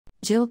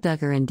Jill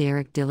Duggar and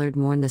Derick Dillard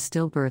mourn the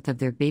stillbirth of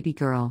their baby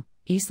girl,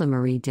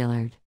 Isla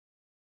Dillard.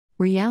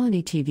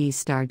 Reality TV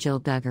star Jill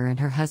Duggar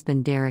and her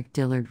husband Derick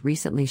Dillard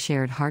recently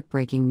shared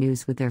heartbreaking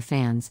news with their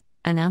fans,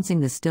 announcing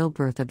the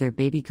stillbirth of their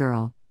baby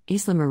girl,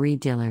 Isla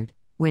Dillard,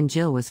 when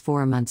Jill was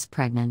 4 months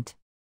pregnant.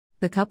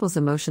 The couple's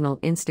emotional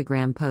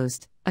Instagram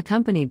post,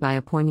 accompanied by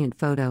a poignant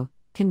photo,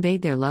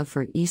 conveyed their love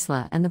for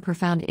Isla and the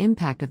profound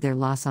impact of their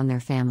loss on their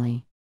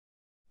family.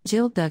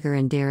 Jill Duggar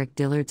and Derick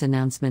Dillard's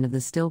announcement of the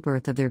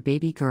stillbirth of their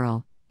baby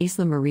girl,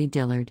 Isla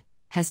Dillard,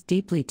 has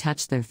deeply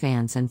touched their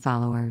fans and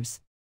followers.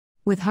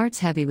 With hearts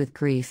heavy with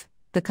grief,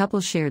 the couple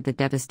shared the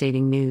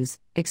devastating news,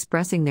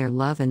 expressing their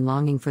love and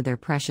longing for their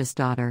precious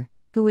daughter,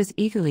 who was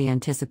eagerly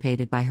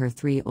anticipated by her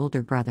 3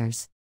 older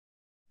brothers.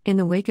 In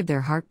the wake of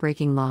their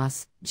heartbreaking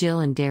loss,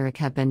 Jill and Derick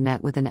have been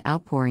met with an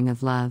outpouring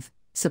of love,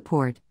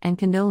 support, and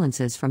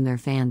condolences from their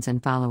fans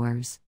and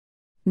followers.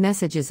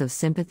 Messages of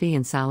sympathy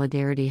and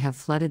solidarity have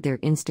flooded their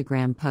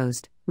Instagram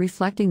post,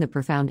 reflecting the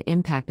profound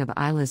impact of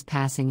Isla's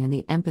passing and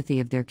the empathy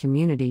of their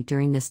community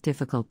during this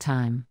difficult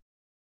time.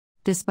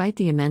 Despite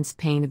the immense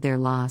pain of their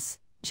loss,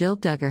 Jill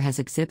Duggar has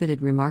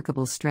exhibited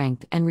remarkable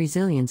strength and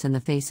resilience in the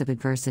face of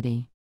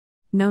adversity.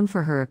 Known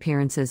for her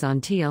appearances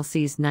on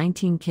TLC's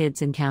 19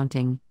 Kids and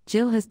Counting,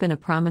 Jill has been a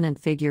prominent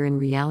figure in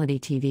reality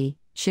TV,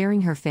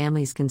 sharing her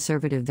family's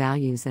conservative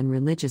values and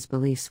religious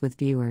beliefs with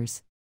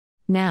viewers.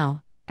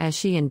 Now, as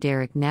she and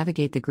Derick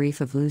navigate the grief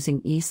of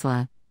losing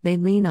Isla, they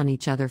lean on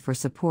each other for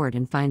support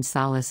and find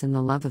solace in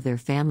the love of their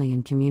family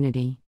and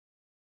community.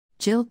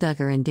 Jill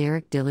Duggar and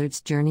Derick Dillard's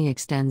journey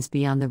extends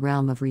beyond the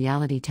realm of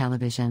reality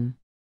television.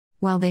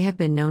 While they have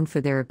been known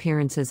for their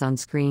appearances on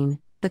screen,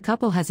 the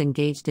couple has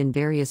engaged in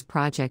various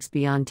projects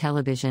beyond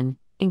television,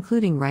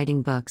 including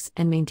writing books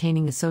and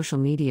maintaining a social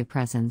media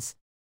presence.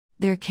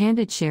 Their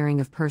candid sharing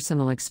of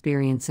personal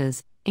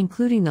experiences,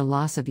 including the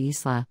loss of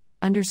Isla,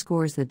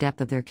 underscores the depth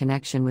of their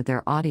connection with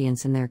their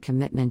audience and their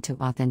commitment to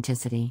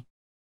authenticity.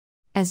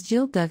 As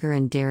Jill Duggar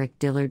and Derick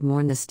Dillard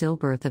mourn the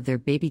stillbirth of their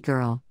baby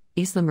girl,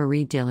 Isla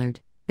Dillard,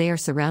 they are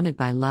surrounded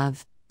by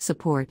love,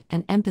 support,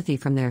 and empathy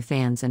from their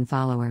fans and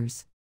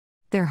followers.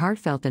 Their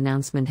heartfelt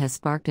announcement has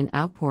sparked an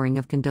outpouring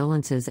of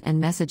condolences and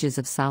messages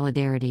of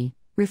solidarity,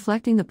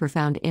 reflecting the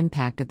profound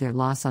impact of their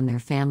loss on their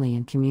family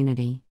and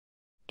community.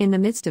 In the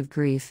midst of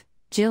grief,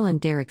 Jill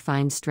and Derick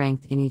find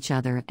strength in each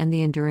other and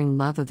the enduring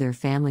love of their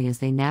family as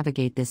they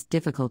navigate this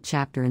difficult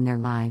chapter in their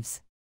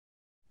lives.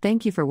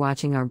 Thank you for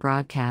watching our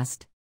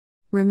broadcast.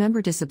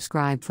 Remember to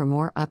subscribe for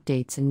more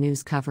updates and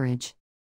news coverage.